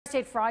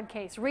Tri-State fraud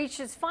case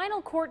reached its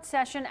final court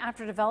session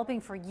after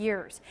developing for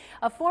years.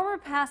 A former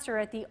pastor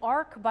at the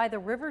Ark by the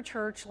River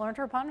Church learned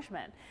her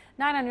punishment.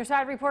 9 on Your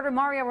Side reporter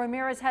Mario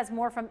Ramirez has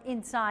more from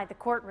inside the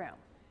courtroom.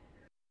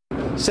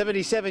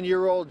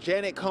 77-year-old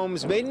Janet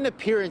Combs made an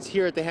appearance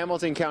here at the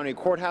Hamilton County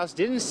Courthouse.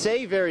 Didn't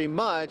say very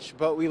much,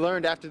 but we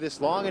learned after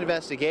this long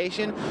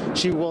investigation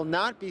she will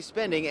not be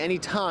spending any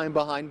time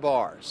behind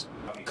bars.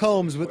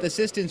 Combs, with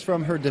assistance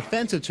from her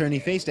defense attorney,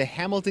 faced a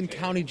Hamilton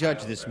County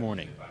judge this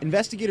morning.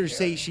 Investigators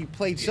say she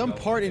played some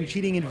part in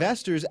cheating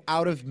investors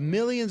out of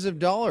millions of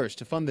dollars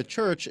to fund the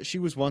church she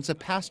was once a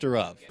pastor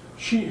of.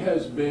 She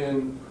has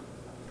been,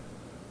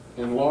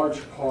 in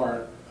large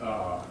part,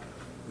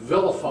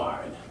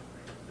 vilified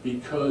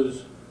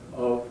because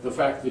of the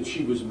fact that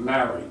she was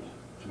married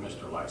to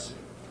Mr. Lysy.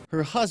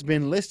 Her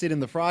husband, listed in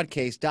the fraud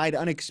case, died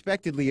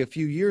unexpectedly a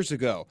few years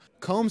ago.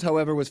 Combs,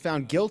 however, was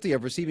found guilty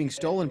of receiving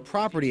stolen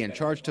property and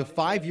charged to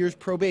 5 years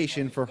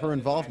probation for her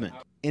involvement.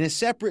 In a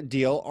separate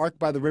deal, Ark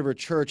by the River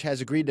Church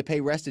has agreed to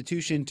pay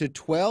restitution to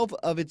 12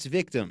 of its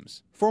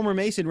victims. Former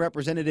Mason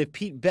Representative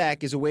Pete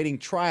Beck is awaiting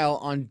trial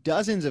on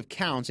dozens of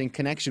counts in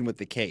connection with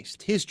the case.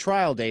 His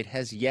trial date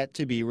has yet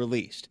to be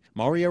released.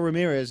 Mario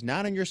Ramirez,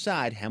 9 on Your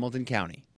Side, Hamilton County.